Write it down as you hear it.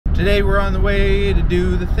Today we're on the way to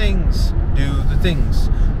do the things. Do the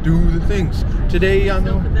things. Do the things. Today on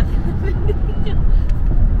the...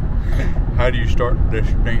 How do you start this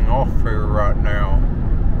thing off here right now?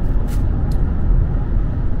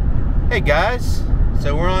 Hey guys,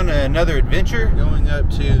 so we're on another adventure going up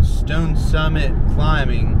to Stone Summit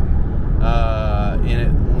climbing in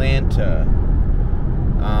Atlanta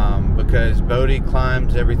because Bodie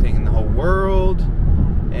climbs everything in the whole world,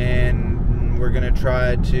 and we're gonna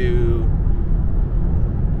try to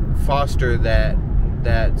foster that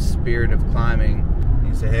spirit of climbing.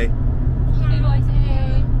 You say hey? Hey boys,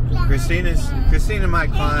 hey. Christina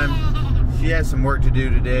might climb. She has some work to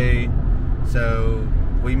do today, so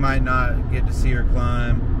we might not get to see her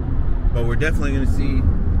climb, but we're definitely going to see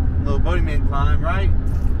little Bodie Man climb, right?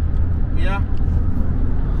 Yeah?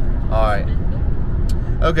 Alright.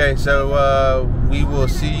 Okay, so we will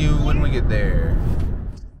see you when we get there.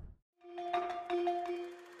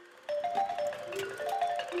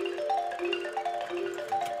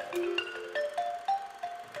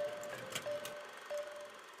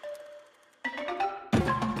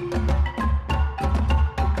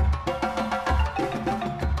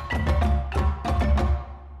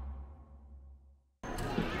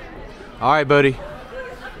 All right, Bodie.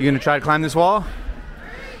 You gonna try to climb this wall?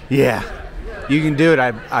 Yeah, you can do it.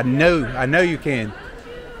 I know you can.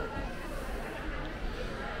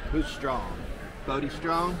 Who's strong? Bodie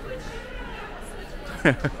strong?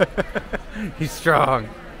 He's strong.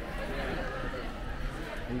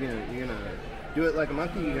 You're gonna do it like a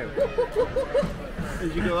monkey. You go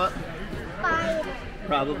as you go up.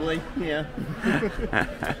 Probably, yeah.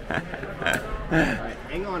 Alright,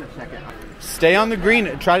 hang on a second. Stay on the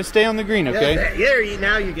green. Try to stay on the green, okay? Yeah,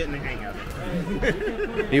 now you're getting the hang of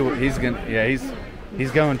it. he's gonna. Yeah,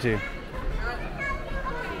 he's going to.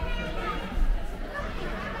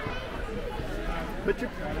 Put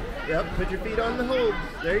your feet on the holds.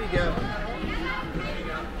 There you go.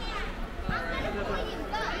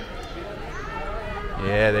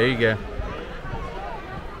 Yeah, there you go.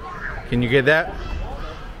 Can you get that?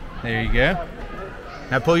 There you go.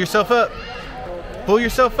 Now pull yourself up. Pull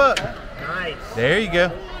yourself up. Nice. There you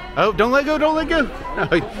go. Oh, don't let go, don't let go.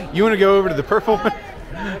 Oh, you want to go over to the purple one?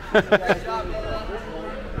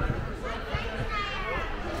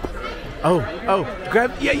 oh,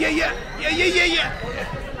 grab, yeah.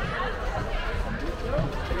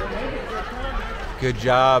 Good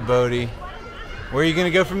job, Bodie. Where are you going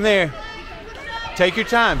to go from there? Take your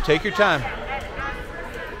time, take your time.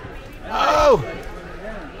 Oh!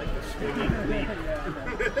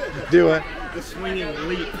 Do it. The swinging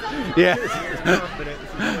leap. Yeah. Confidence is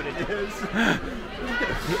what it is.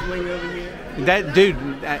 Swing over here. That dude,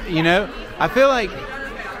 you know, I feel like.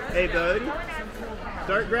 Hey, Bodie.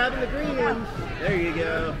 Start grabbing the green ones. There you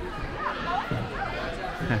go.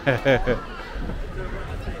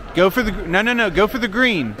 Go for the no. Go for the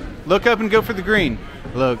green. Look up and go for the green.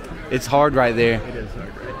 Look, it's hard right there. It is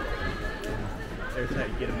hard, right? There's how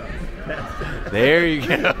you get them up. There you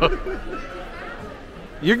go.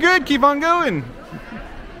 You're good. Keep on going.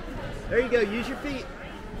 There you go. Use your feet.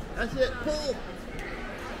 That's it. Pull.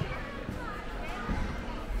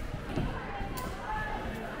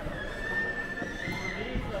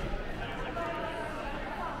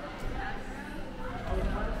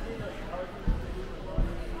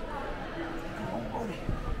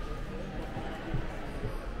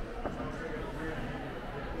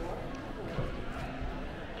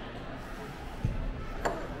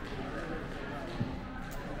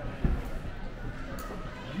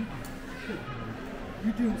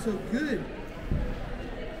 You're doing so good.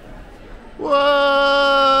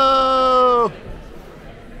 Whoa!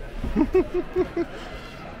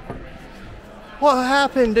 What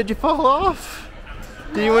happened? Did you fall off?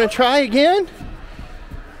 Do you want to try again?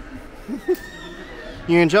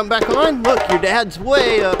 You gonna jump back on? Look, your dad's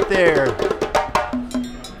way up there.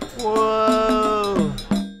 Whoa!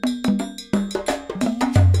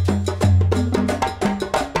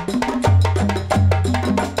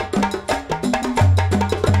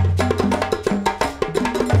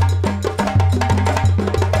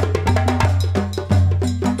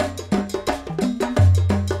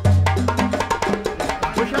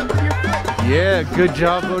 Yeah, good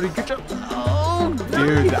job, Bodie. Good job. Oh,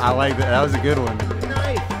 dude, I like that. That was a good one.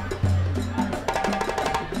 Nice.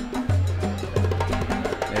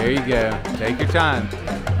 There you go. Take your time.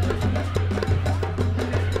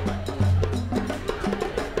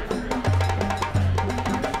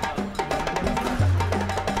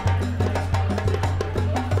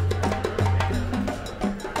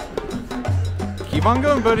 Keep on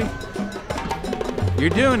going, buddy. You're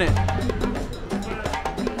doing it.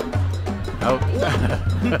 Oh.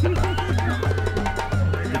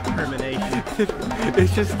 Determination.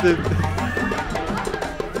 It's just the...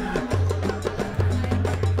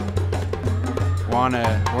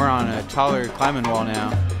 We're on a taller climbing wall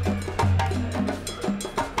now.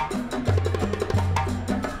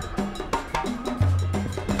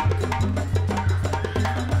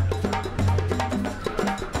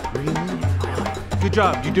 Good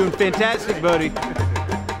job. You're doing fantastic, buddy.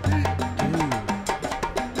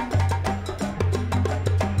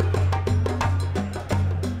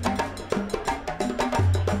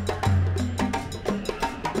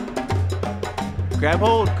 Grab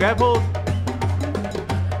hold, grab hold.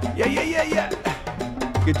 Yeah.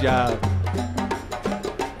 Good job.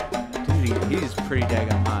 Dude, he's pretty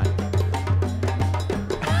daggone high.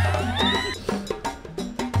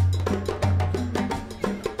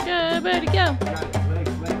 Go, buddy, go.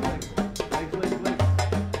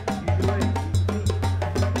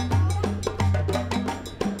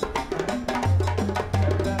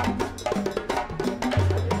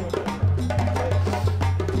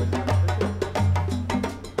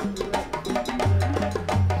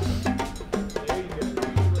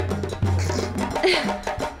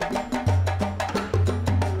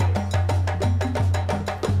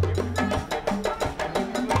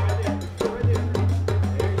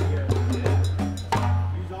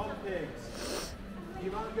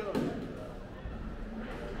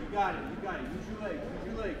 You got it. Use your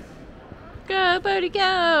legs. Go, buddy,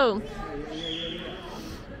 go. Yeah.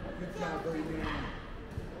 Good job, buddy, man.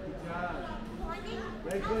 Good job.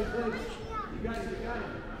 Legs. You got it.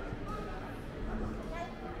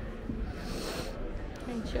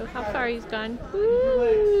 And show how far he's gone. Use your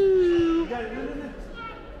legs. Woo. You got it.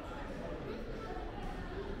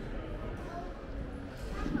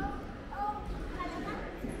 No.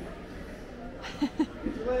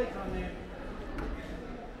 Get your legs on there.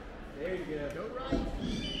 There you go.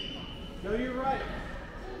 Go right.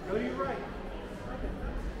 Go to your right.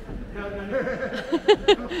 No.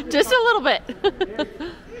 Just a little bit.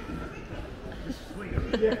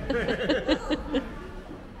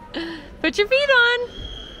 Put your feet on.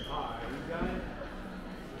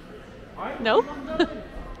 Alright, Nope.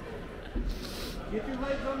 Get your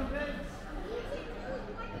legs on the bed.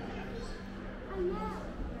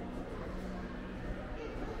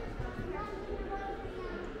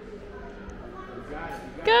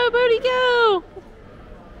 Go, buddy, go.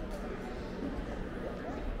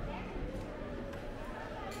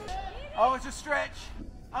 Oh, it's a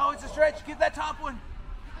stretch. Get that top one.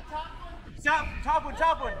 Top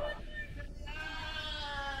one.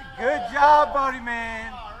 Good job, buddy,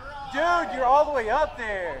 man. Dude, you're all the way up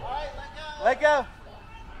there. Let go.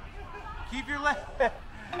 Keep your leg.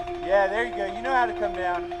 Yeah, there you go. You know how to come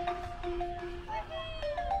down.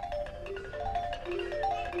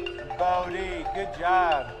 Bodie, good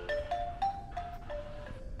job.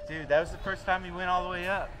 Dude, that was the first time he went all the way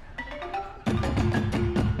up.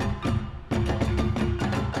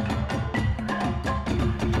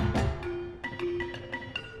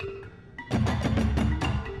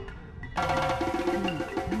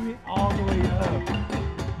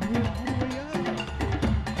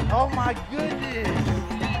 Oh my goodness!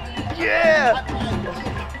 Yeah!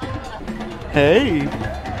 Hey,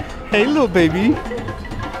 little baby.